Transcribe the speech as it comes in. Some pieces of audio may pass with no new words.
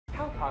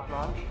pod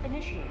launch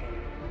initiated.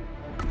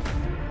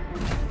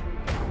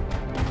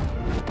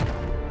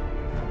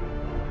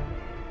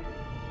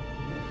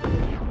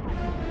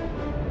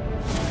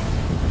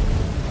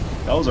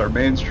 That was our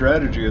main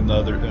strategy in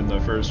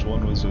the first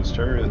one, was those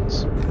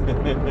turrets.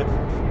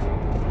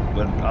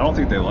 But I don't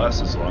think they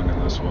last as long in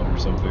this one or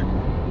something.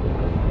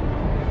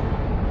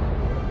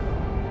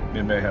 Me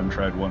and Mayhem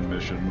tried one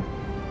mission.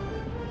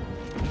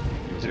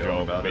 Did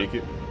y'all make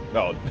it?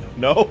 No.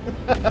 No?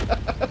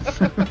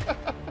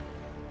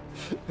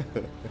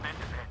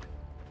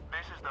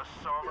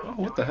 Oh,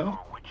 what the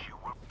hell?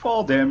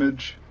 Fall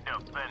damage.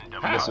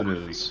 Yes, it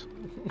is.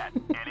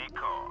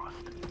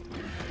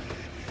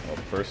 Well,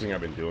 the first thing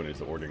I've been doing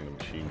is ordering the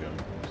machine gun.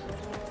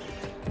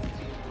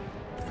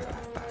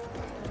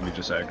 Let me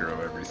just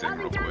aggro everything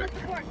real quick.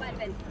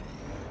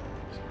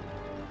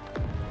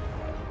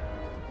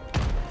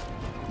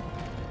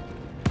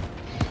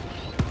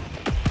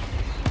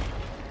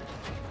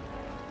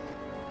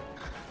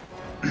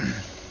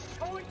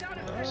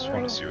 I just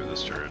want to see what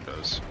this turret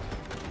does.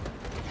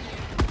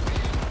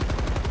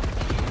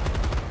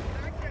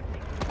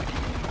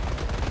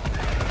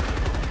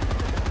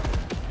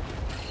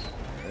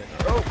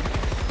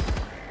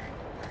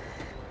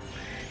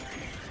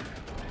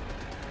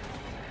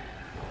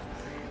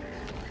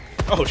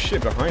 Oh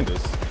shit, behind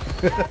us.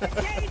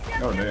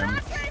 Oh damn.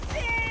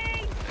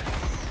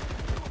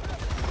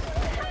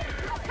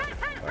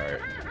 Alright.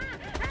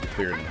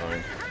 Cleared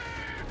behind.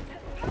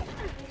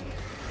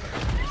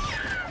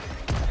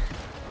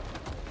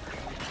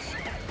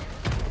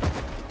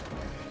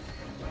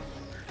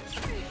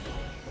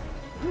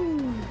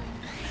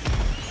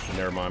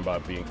 Never mind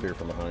about being clear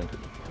from behind.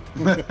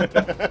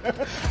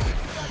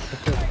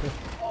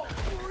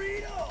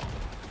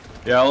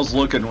 Yeah, I was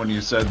looking when you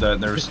said that,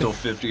 and there were still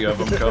 50 of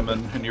them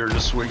coming, and you were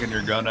just swinging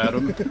your gun at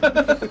them.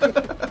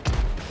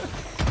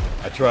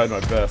 I tried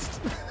my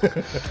best.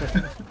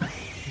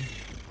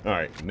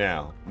 Alright,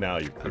 now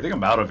you. I think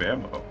I'm out of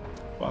ammo.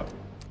 Fuck.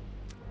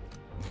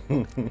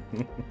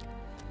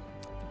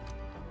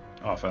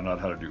 Oh, I found out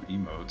how to do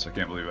emotes. I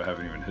can't believe I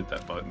haven't even hit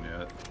that button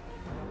yet.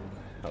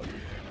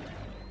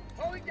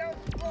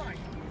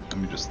 Let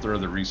me just throw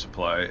the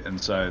resupply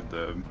inside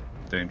the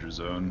danger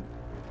zone.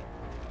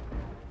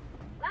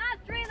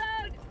 Last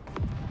reload.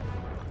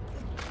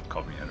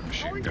 Call me in a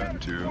machine gun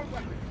too.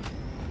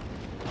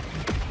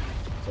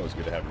 It's always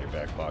good to have in your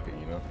back pocket,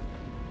 you know?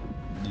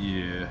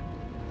 Yeah.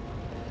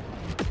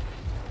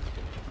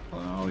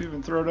 Well, I'll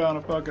even throw down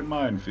a fucking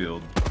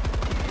minefield.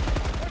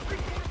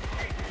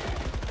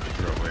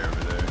 Throw away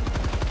over there.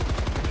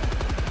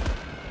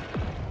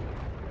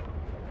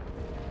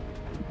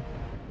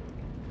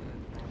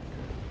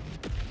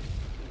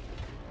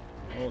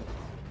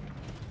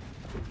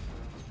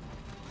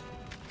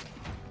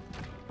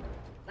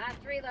 Last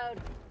reload.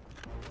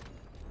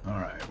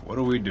 Alright, what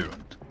are we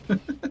doing? I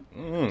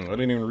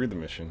didn't even read the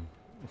mission.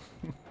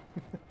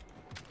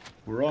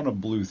 We're on a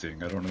blue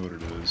thing, I don't know what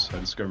it is. I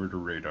discovered a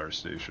radar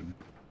station.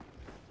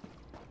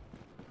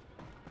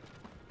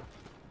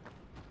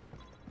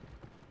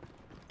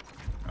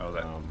 Oh,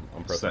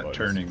 that's that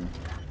turning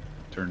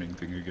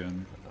thing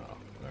again. Oh,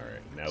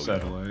 alright, now we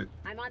Satellite.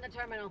 I'm on the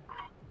terminal.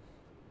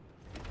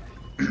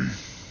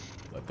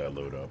 let that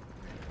load up.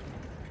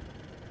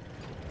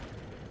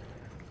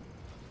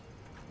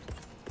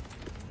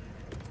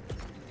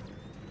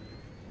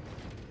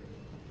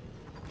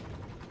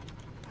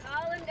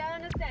 Calling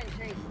down a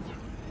sentry.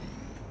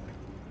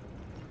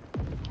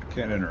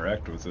 Can't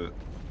interact with it. Look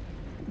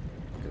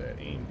at that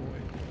aim, boy.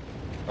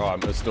 Oh,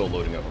 I'm still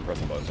loading up. I'm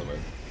pressing buttons on it.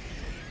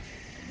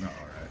 No,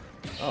 alright.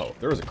 Oh,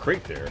 there was a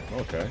crate there.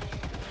 Okay.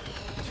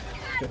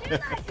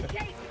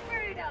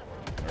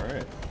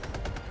 Alright.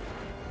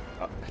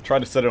 I tried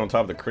to set it on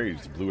top of the crate, it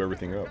just blew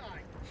everything up.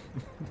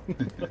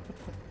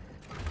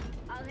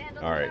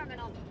 Alright.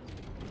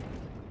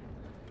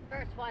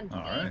 First one.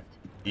 Alright.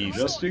 East.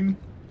 Adjusting.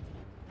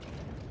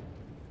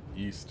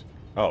 East.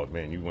 Oh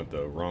man, you went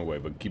the wrong way,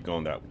 but keep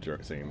going that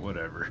same.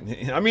 Whatever.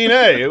 I mean,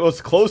 hey, it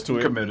was close to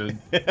it. Committed.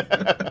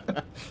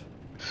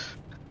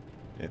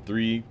 And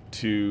 3,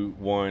 2,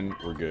 1,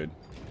 we're good.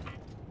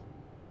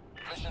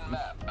 Mission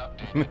map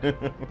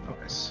updated.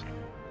 Nice.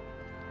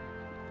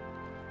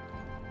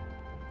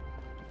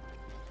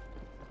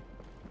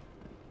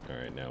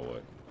 Alright, now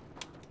what?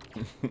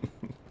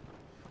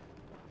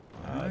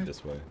 Alright.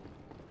 This way.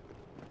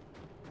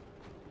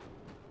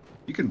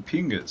 You can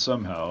ping it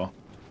somehow.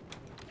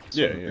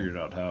 Yeah, yeah. Figured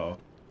out how.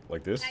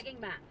 Like this? Tagging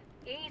map.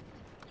 East.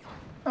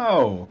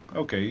 Oh,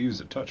 okay.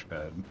 Use a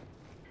touchpad.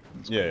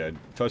 That's Yeah, yeah.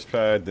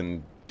 Touchpad,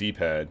 then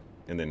D-pad,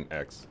 and then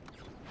X.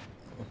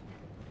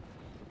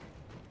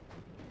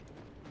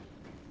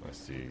 I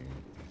see.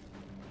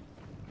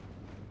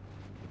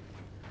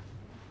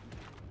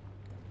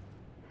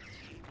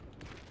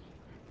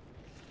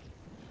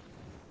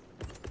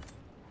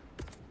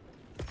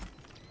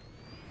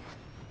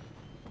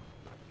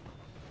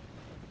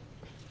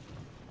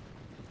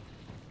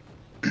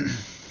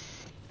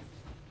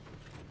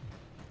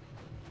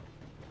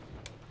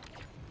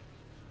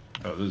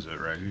 Oh, this is it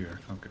right here.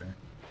 Okay.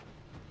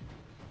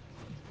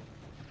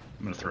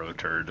 I'm gonna throw a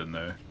turret in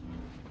there.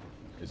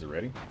 Is it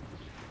ready?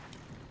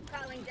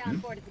 Calling down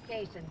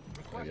fortifications.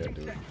 Oh, yeah,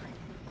 do it.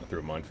 I threw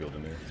a minefield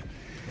in there.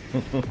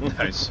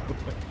 Nice.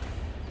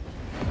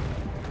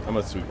 I'm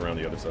gonna sweep around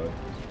the other side.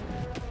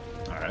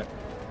 Alright.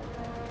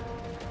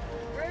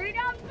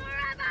 Freedom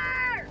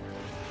forever!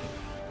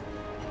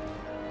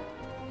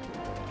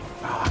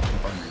 Ah, I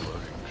keep on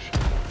reloading.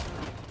 Shit.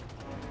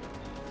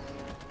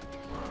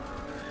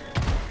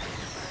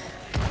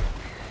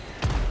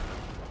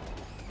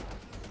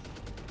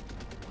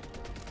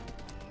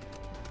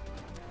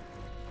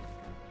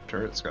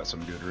 Turret's got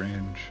some good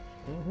range.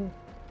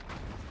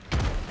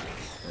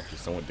 Actually,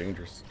 somewhat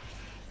dangerous.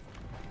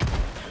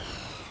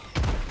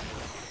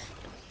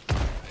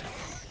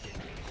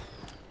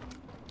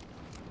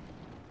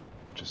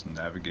 Just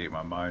navigate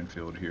my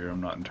minefield here. I'm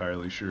not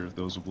entirely sure if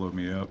those will blow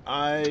me up.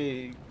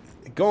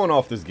 Going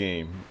off this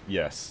game,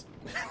 yes.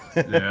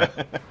 Yeah.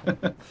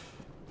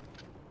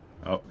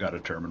 Oh, got a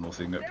terminal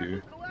thing up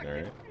here.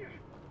 Alright.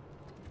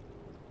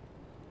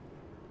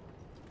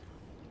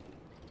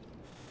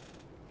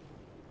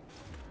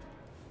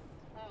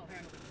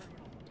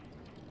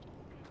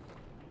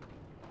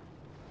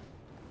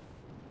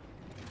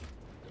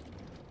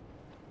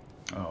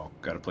 Oh,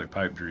 gotta play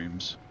Pipe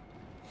Dreams.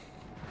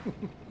 I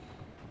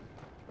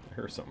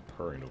heard something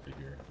purring over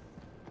here.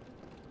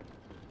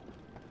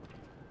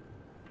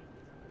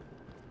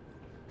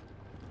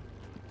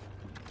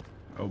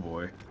 Oh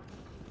boy.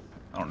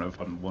 I don't know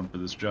if I'm one for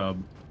this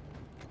job.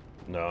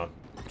 Nah.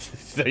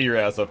 Stay your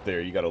ass up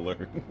there, you gotta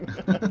learn.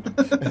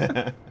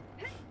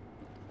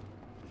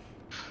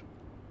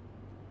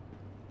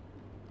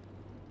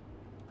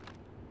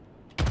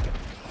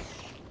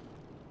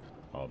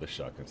 Oh, this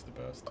shotgun's the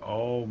best.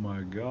 Oh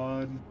my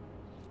god.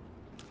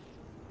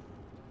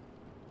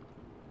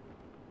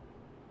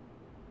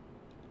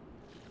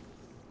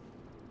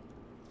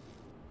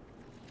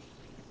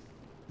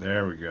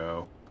 There we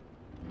go.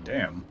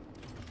 Damn.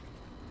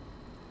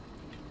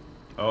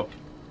 Oh.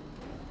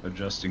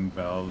 Adjusting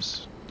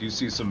valves. Do you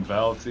see some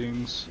valve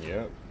things?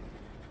 Yeah.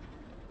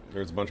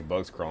 There's a bunch of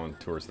bugs crawling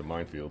towards the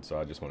minefield, so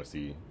I just want to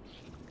see.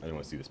 I didn't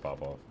want to see this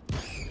pop off.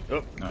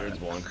 Oh, there's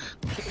one.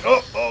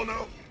 Oh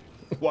no!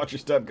 Watch your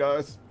step,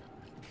 guys.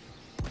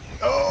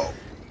 Oh!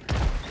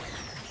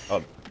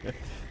 Oh,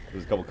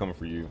 there's a couple coming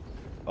for you.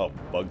 Oh,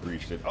 bug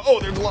breached it. Oh,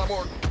 there's a lot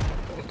more!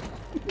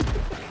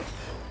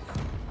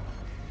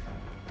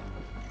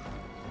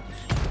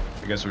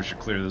 I guess we should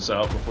clear this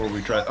out before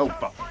we try. Oh,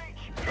 fuck.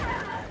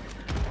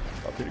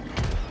 Stop hitting me.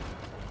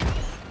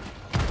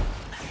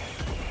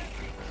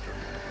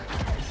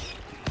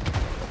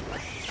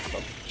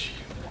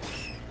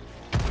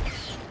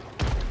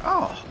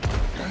 Oh.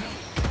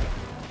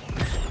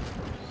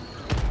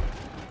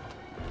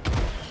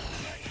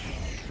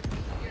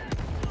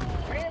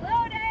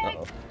 Reloading!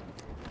 Uh-oh.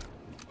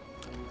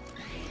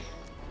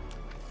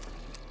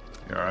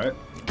 You alright?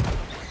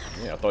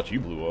 Yeah, I thought you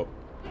blew up.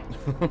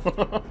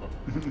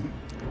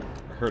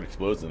 I heard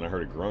explosions and I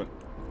heard a grunt.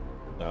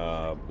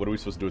 What are we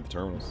supposed to do with the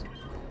terminals?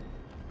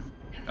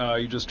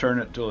 You just turn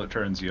it till it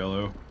turns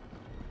yellow.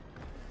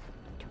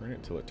 Turn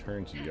it till it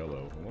turns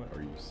yellow. What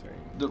are you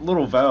saying? The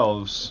little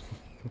valves.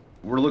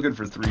 We're looking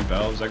for 3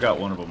 valves. I got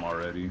one of them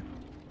already.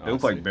 They I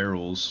look see. like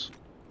barrels.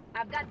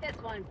 I've got this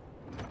one.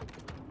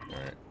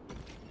 Alright.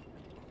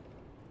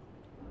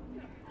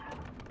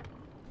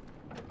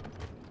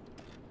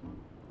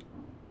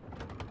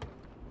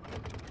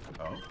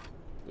 Oh,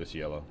 This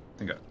yellow. I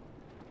think I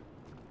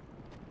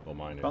Well,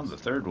 mine found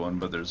is. the 3rd one,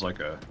 but there's like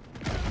a...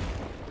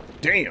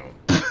 Damn!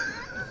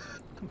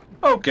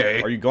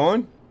 Okay. Are you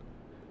gone?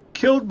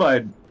 Killed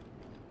by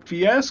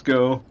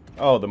Fiasco.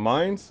 Oh, the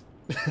mines?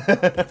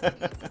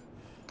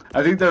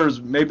 I think there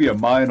was maybe a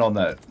mine on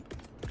that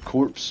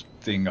corpse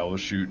thing I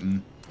was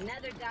shooting.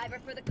 Another diver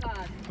for the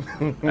cause.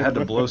 I had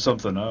to blow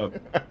something up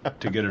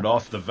to get it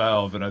off the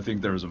valve, and I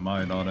think there was a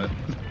mine on it.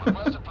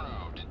 Request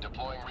approved.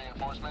 Deploying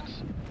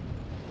reinforcements.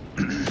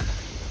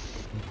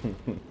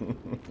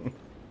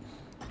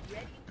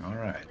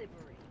 Alright.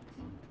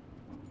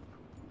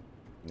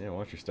 Yeah,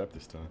 watch your step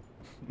this time.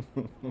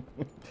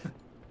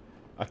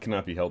 I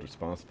cannot be held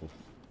responsible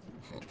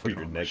for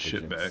your negligence.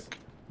 Shit back.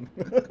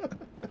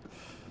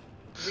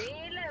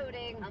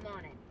 Reloading. I'm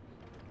on it.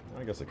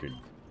 I guess I could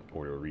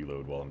order a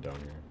reload while I'm down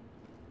here.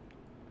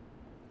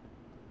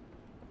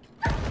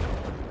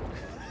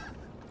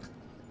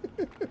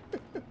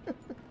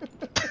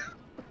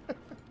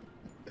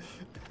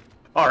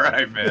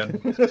 Alright, man.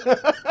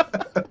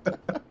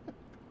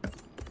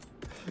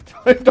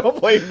 Don't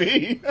blame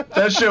me.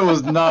 That shit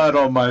was not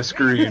on my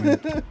screen.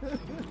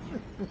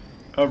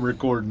 I'm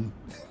recording.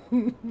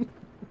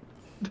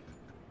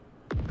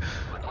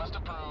 Request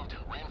approved.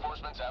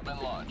 Reinforcements have been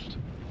launched.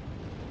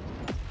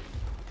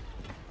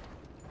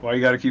 Why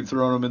you gotta keep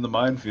throwing them in the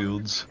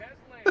minefields?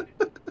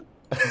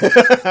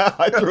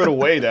 I threw it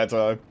away that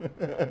time.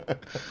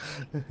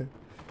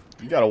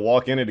 You gotta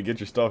walk in it to get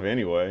your stuff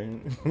anyway.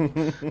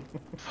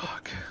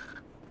 Fuck.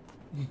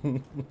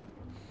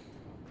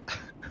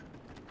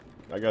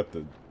 I got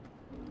the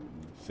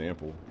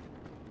sample.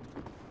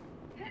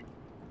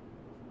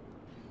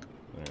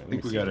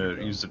 think we gotta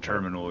use the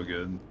terminal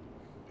again.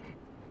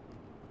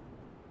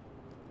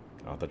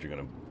 I thought you were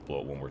gonna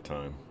blow it one more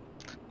time.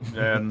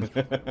 And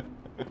I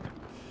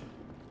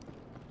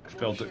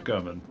felt it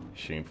coming.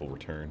 Shameful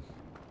return.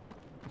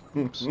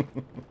 Oops. Mission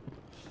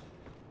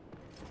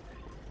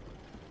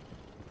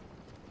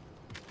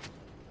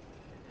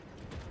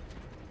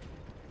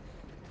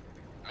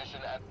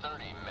at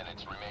 30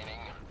 minutes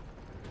remaining.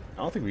 I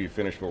don't think we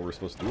finished what we're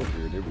supposed to do up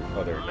here, did we?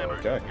 Oh, there we go.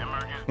 Okay.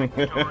 Emergent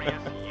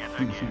victorious yet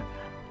again.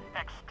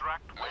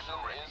 Extract Mission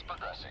is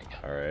progressing.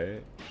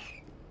 Alright.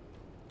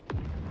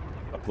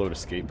 Upload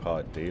escape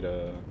pod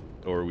data.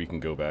 Or we can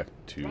go back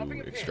to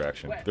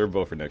extraction. They're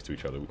both right next to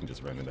each other. We can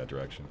just run in that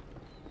direction.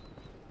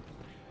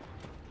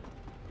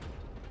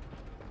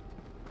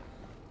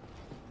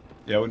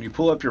 Yeah, when you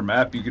pull up your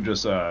map, you can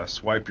just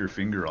swipe your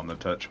finger on the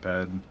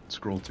touchpad and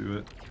scroll to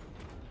it.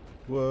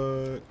 What?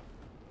 Yeah.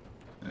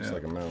 Looks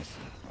like a mouse.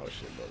 Oh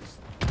shit, bugs.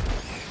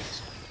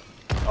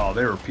 Oh,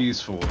 they were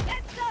peaceful.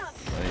 Not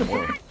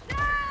anymore.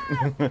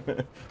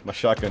 My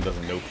shotgun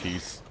doesn't know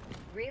peace.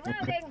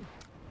 Reloading.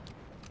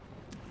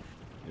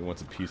 It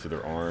wants a piece of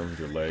their arm,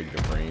 their leg,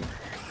 their brain.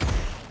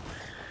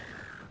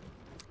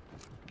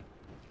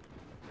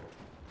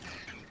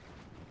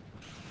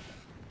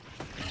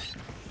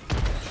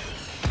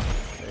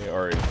 They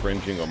are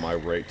infringing on my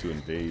right to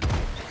invade.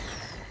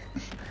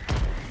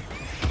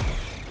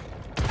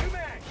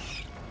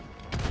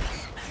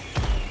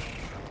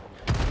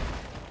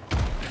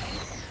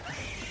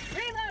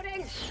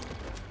 Reloading.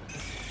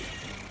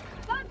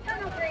 Bomb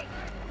tunnel breach.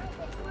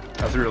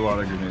 I threw a lot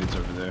of grenades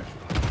over there.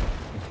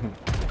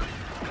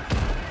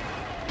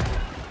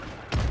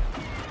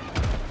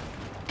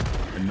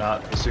 And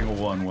not a single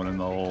one went in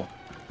the hole.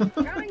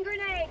 Throwing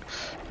grenade.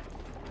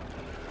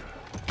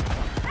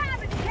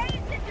 Have a taste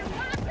of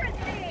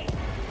democracy.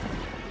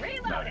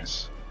 Reloading.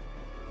 Nice.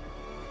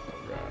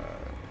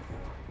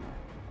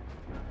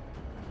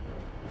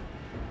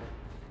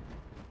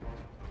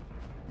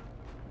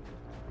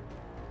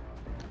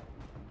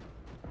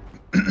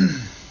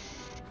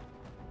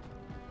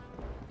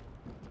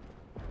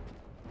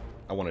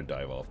 I want to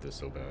dive off this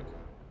so bad.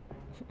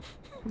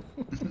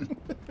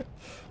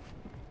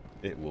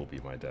 It will be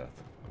my death,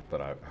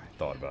 but I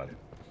thought about it.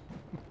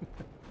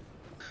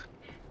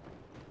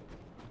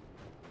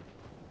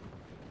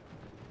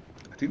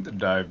 I think the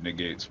dive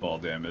negates fall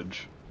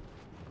damage.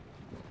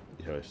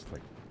 Yeah, it's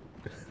like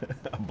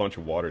a bunch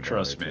of water.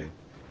 Trust me.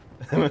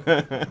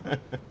 I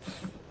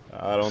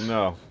don't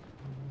know.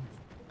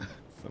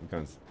 Some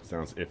kind of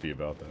sounds iffy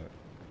about that.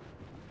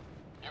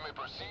 You may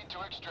proceed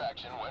to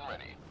extraction when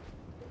ready.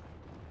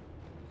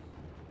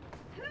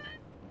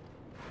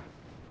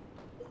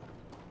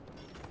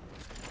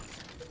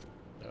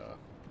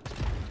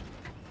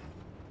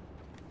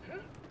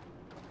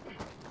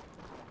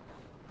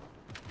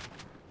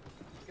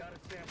 got a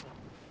sample.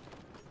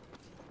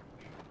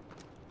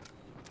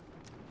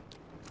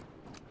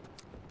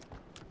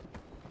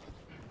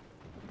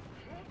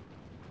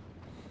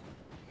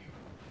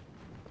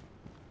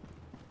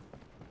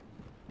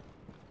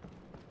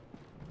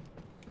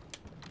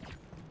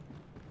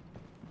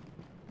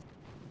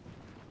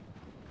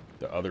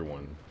 The other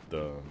one,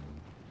 the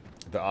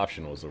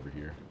optional is over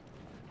here.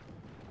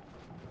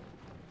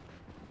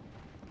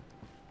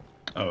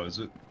 Oh, is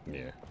it?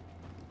 Yeah.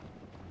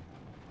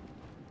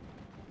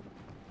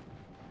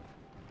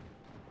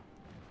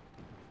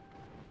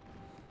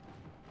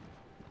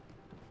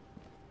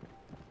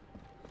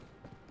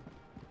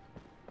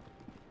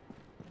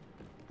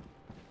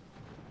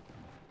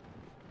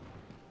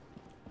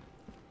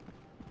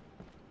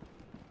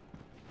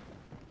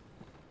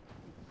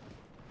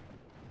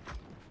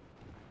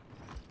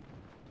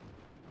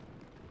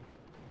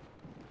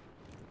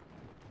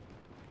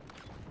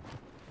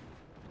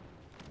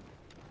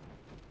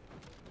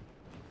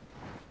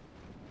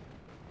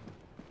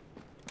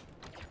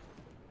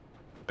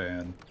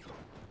 Ban.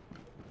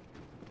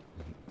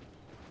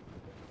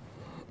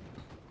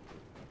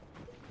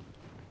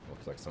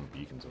 Looks like some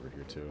beacons over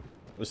here too.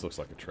 This looks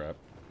like a trap.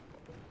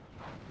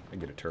 I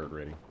get a turret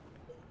ready.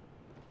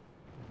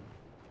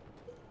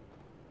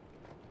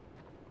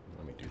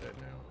 Let me do that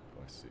now.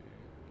 Let's see.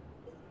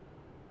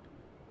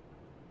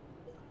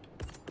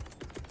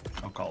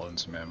 I'll call in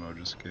some ammo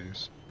just in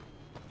case.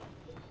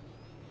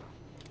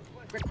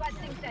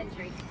 Requesting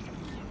sentry.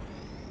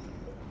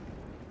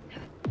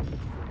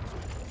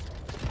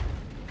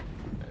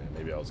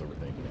 Maybe I was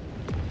overthinking it.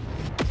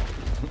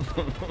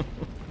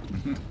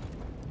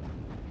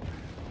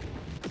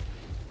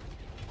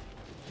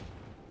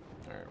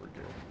 Alright, we're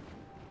good.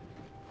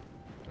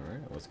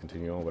 Alright, let's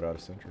continue on without a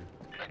sentry.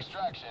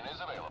 Extraction is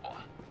available.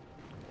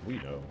 We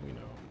know, we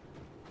know.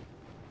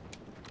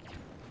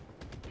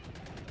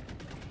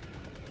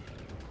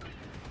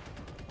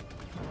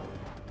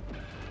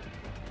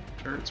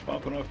 Turret's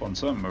popping up on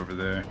something over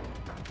there.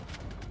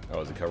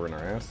 Oh, is it covering our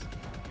ass?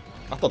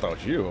 I thought that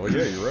was you. Oh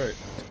yeah, you're right.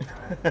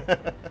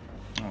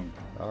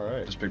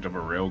 Alright. Just picked up a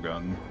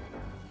railgun.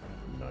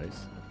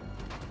 Nice.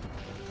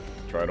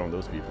 Try it on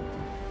those people.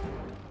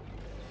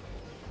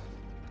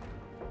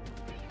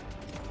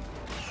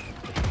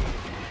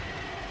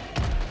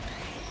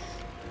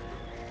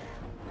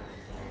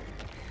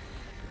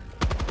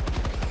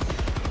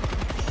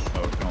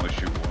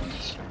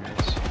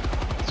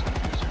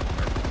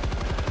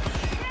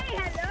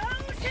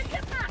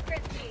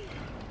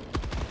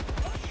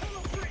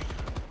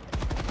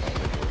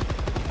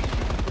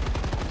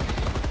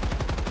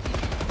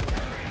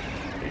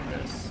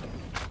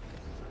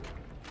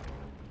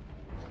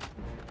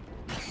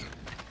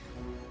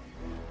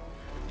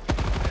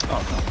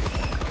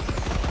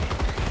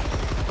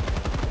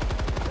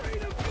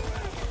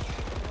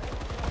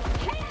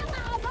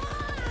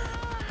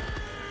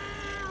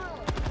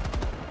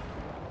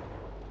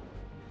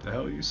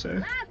 say?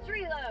 Last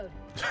reload.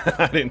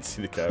 I didn't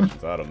see the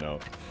captions. I don't know.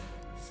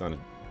 Sounded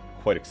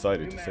quite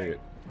excited to say it.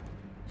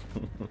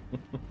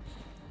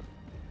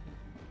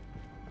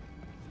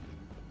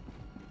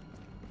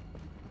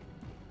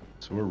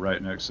 So we're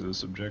right next to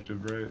this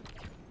objective, right?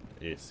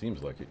 It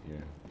seems like it,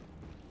 yeah.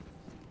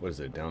 What is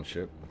it,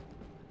 downship?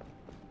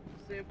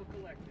 Sample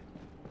collected.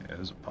 Yeah,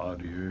 there's a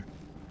pod here.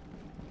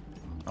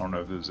 I don't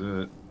know if this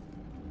is it.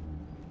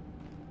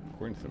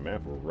 According to the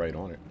map, we're right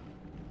on it.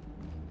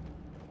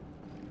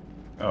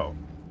 Oh,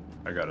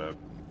 I gotta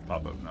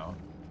pop up now.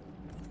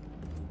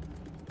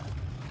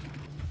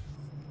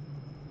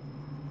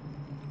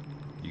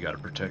 You gotta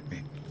protect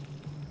me.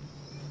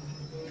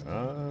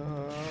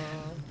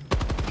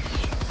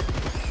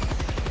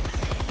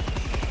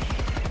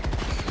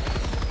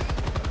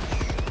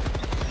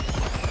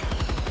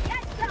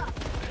 Get some.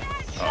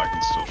 Oh, I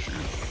can still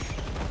shoot.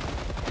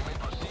 You may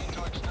proceed to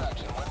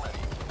extraction when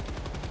ready.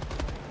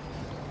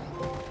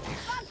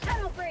 Bomb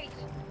tunnel breach.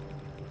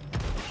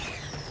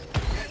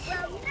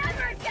 We'll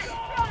never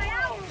destroy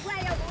our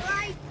way of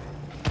life.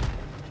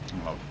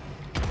 Oh,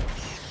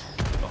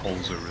 the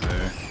hole's over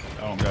there.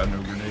 I don't got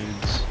no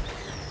grenades.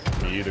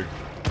 Me either.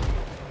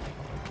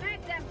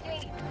 Mag's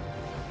empty.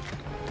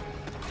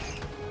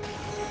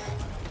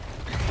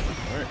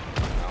 Alright.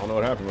 I don't know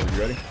what happened. Are you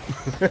ready?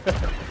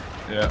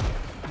 Yeah.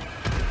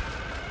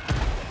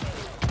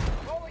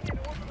 Rolling in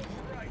orbital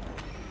strike.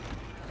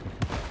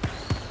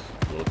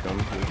 Will it come?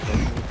 Will it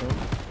come? Will it come?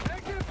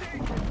 Mag's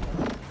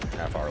empty.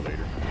 Half hour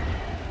later.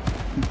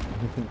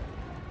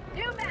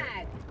 New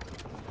mag.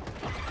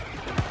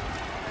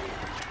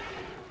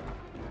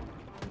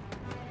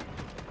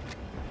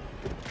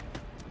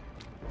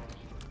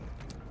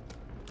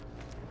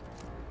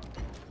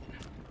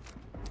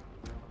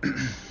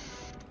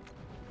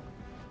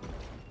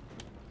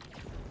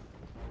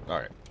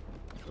 Alright.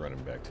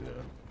 Running back to the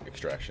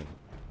extraction.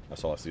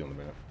 That's all I see on the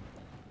map.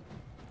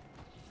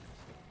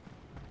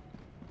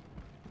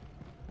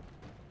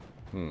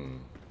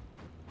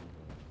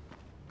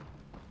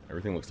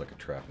 Everything looks like a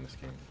trap in this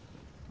game.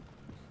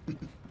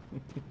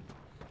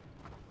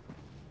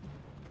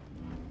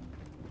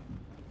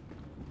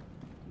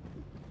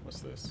 What's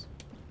this?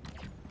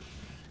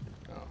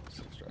 Oh, it's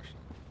extraction.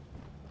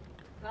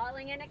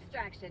 Calling in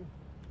extraction.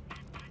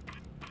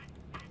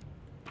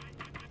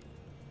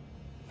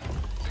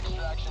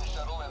 Extraction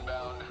shuttle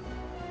inbound.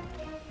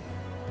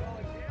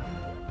 Calling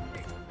down.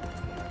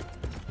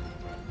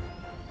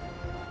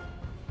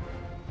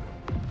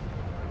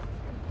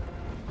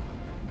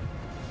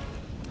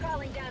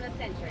 Calling down a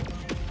sentry.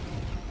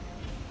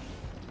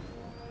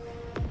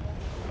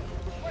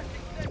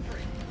 Requesting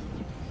sentry.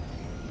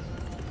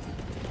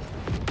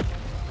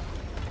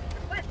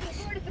 Requesting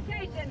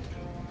fortifications.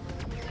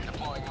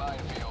 Deploying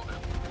minefield.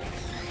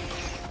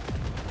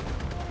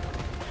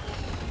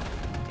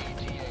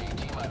 ETA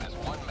T-minus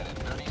 1 minute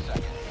 30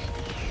 seconds.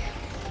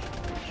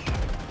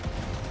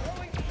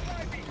 Rolling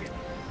supply beacon.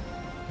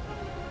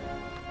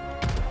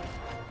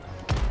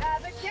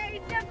 Have a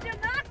taste of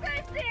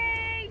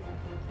democracy.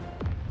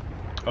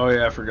 Oh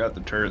yeah, I forgot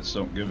the turrets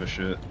don't give a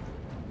shit.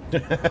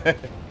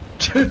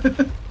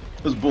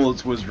 Those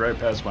bullets whizzed right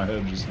past my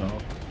head just now.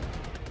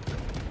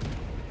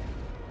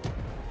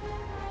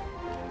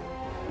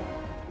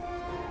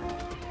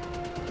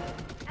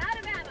 Out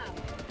of ammo.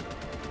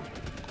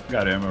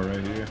 Got ammo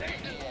right here.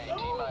 ETA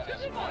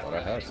T-minus 1 Thought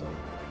I had some.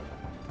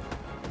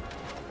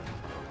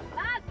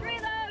 Last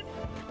reload.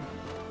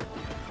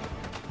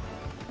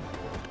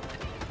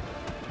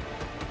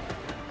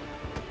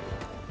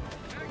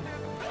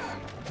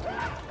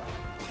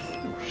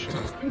 Oh, shit.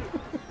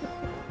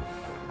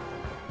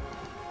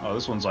 Oh,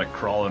 this one's like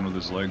crawling with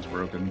his legs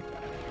broken.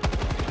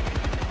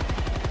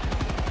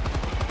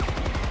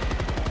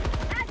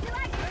 How'd you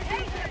like to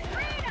taste of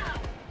freedom?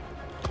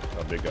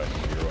 Oh, big guy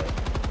from your right.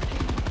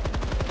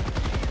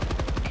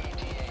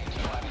 ETA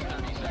T-minus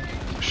 30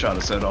 seconds. Shot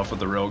his head off with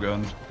the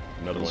railgun.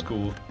 Another That was one.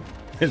 cool.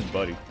 His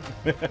buddy.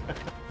 ETA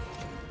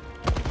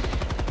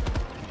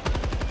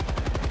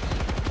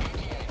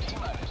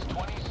T-minus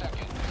 20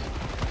 seconds.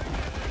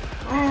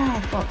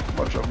 Oh, fuck.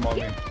 Bunch of them on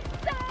me.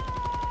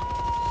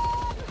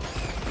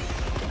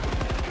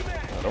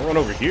 Don't run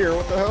over here.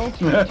 What the hell?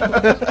 10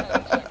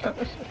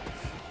 seconds.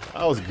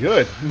 That was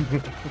good.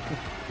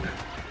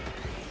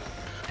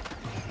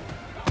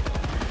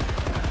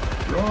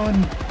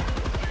 Run!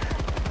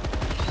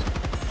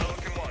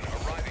 Pelican 1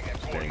 arriving at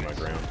Standing my coordinates.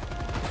 ground.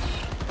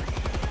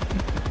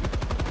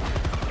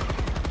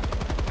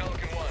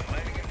 Pelican 1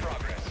 landing in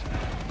progress.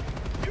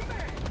 New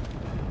mag.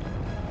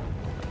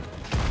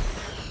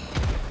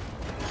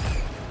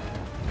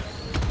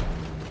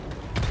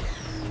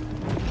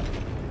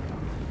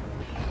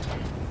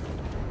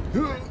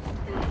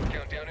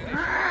 Countdown in.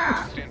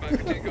 Stand by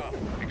for takeoff.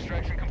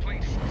 Extraction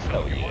complete.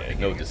 Oh yeah,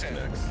 no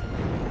disconnects.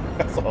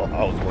 That's all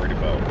I was worried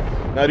about.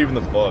 Not even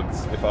the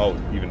bugs, if I'll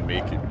even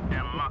make it.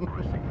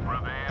 Democracy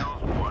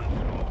prevails once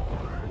more.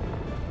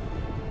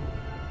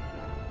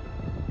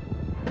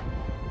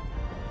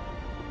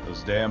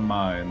 Those damn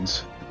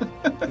mines.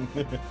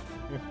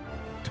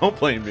 Don't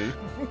blame me.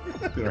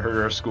 Gonna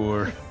hurt our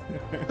score.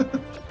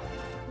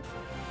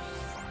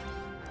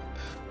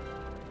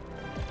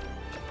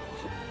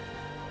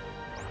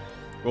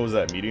 What was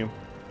that, medium?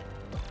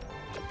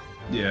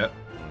 Yeah.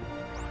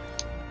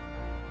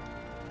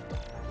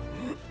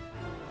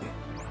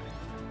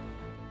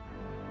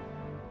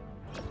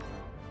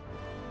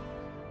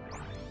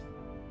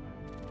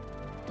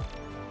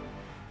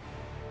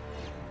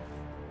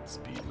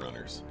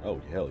 Speedrunners. Oh,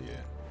 hell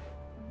yeah.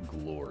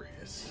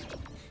 Glorious.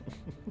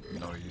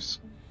 Nice.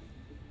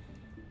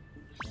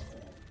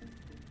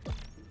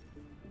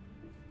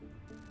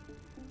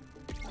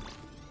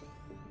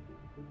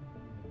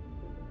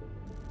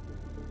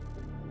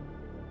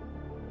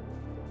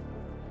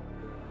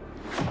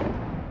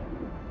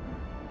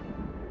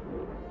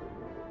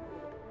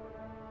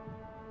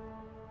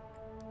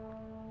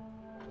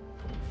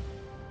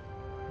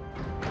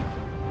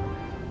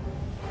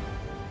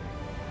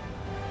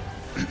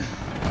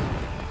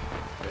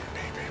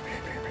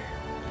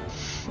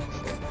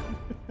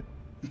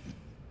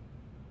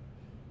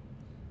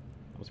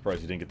 I'm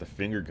surprised you didn't get the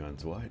finger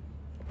guns. What?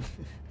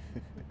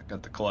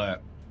 Got the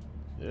clap.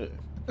 Yeah.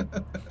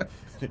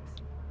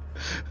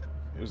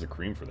 There's a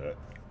cream for that.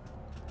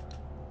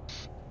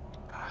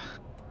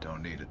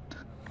 Don't need it.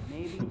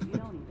 Maybe you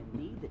don't even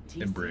need the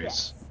TCS.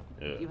 Embrace.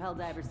 Yeah. You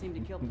Helldivers seem to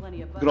kill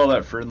plenty of bugs. Look at all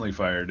that friendly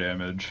fire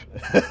damage.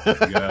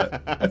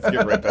 got. Let's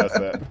get right past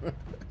that.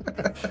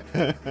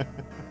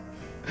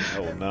 I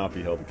will not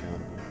be held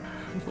accountable.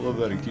 I love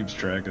that he keeps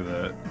track of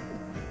that.